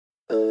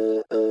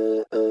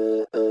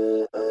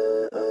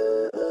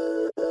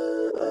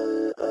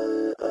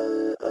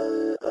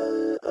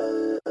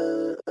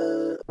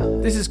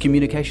This is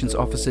Communications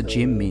Officer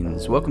Jim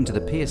Minns. Welcome to the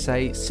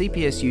PSA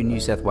CPSU New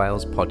South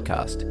Wales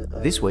podcast.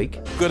 This week...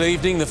 Good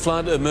evening. The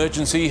flood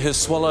emergency has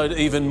swallowed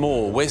even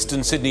more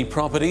Western Sydney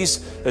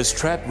properties as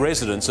trapped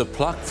residents are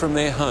plucked from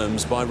their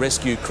homes by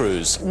rescue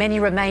crews. Many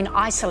remain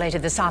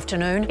isolated this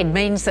afternoon. It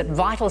means that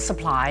vital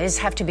supplies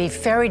have to be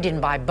ferried in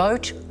by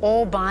boat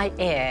or by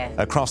air.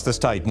 Across the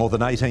state, more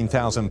than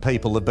 18,000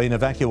 people have been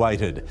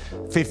evacuated.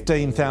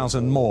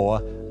 15,000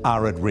 more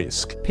are at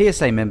risk.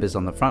 PSA members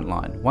on the front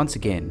line, once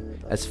again,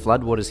 as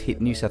floodwaters hit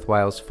New South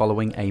Wales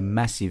following a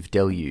massive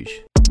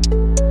deluge.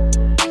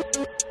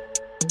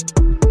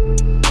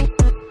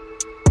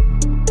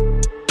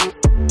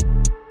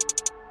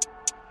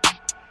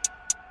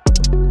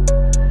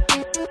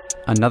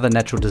 Another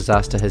natural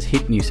disaster has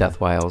hit New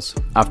South Wales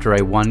after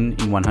a 1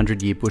 in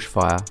 100 year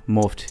bushfire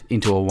morphed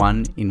into a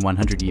 1 in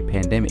 100 year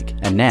pandemic,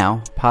 and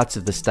now parts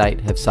of the state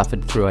have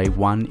suffered through a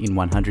 1 in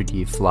 100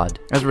 year flood.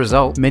 As a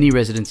result, many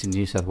residents in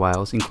New South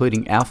Wales,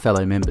 including our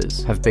fellow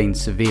members, have been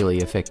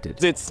severely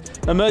affected. It's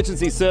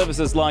emergency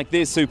services like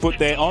this who put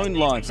their own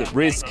lives at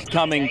risk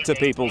coming to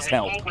people's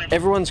help.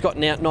 Everyone's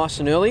gotten out nice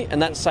and early, and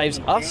that saves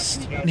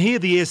us. And here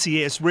the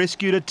SES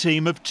rescued a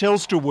team of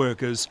Telstra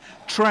workers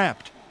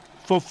trapped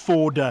for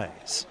 4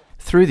 days.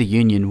 Through the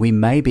union, we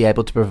may be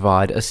able to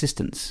provide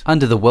assistance.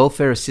 Under the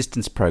Welfare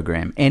Assistance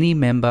Program, any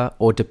member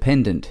or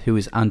dependent who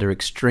is under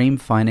extreme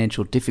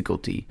financial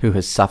difficulty, who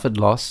has suffered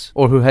loss,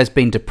 or who has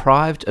been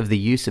deprived of the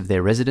use of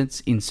their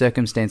residence in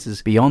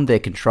circumstances beyond their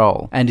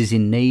control and is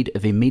in need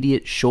of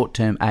immediate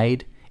short-term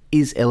aid,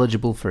 is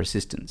eligible for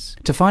assistance.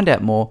 To find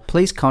out more,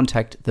 please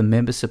contact the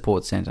Member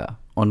Support Centre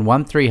on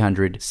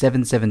 1300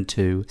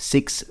 772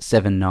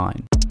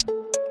 679.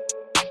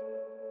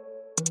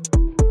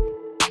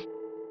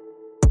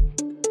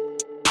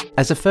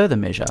 As a further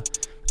measure,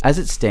 as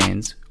it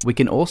stands, we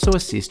can also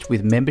assist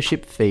with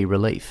membership fee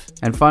relief.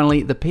 And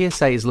finally, the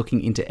PSA is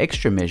looking into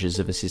extra measures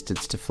of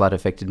assistance to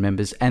flood-affected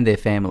members and their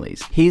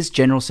families. Here's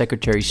General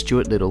Secretary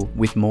Stuart Little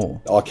with more.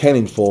 I can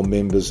inform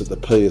members that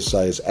the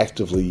PSA is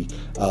actively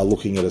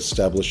looking at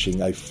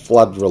establishing a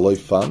flood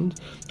relief fund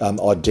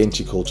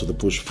identical to the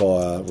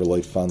bushfire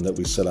relief fund that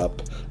we set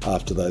up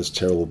after those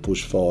terrible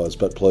bushfires.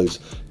 But please,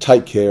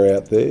 take care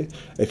out there.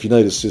 If you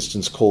need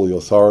assistance, call the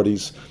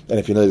authorities. And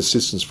if you need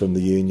assistance from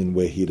the union,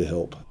 we're here to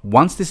help.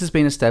 Once this has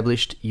been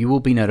established, you will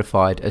be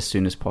notified as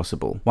soon as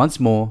possible. Once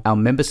more, our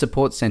Member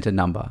Support Centre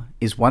number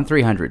is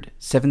 1300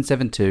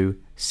 772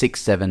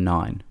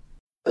 679.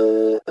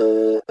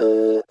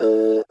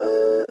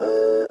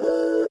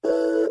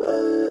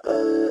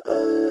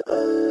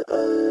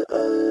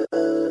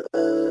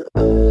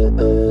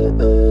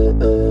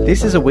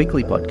 This is a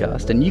weekly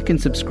podcast, and you can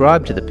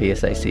subscribe to the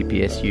PSA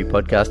CPSU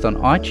podcast on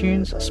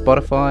iTunes,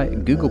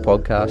 Spotify, Google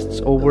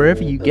Podcasts, or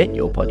wherever you get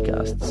your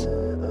podcasts.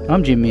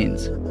 I'm Jim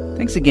Minns.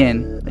 Thanks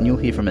again, and you'll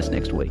hear from us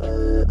next week.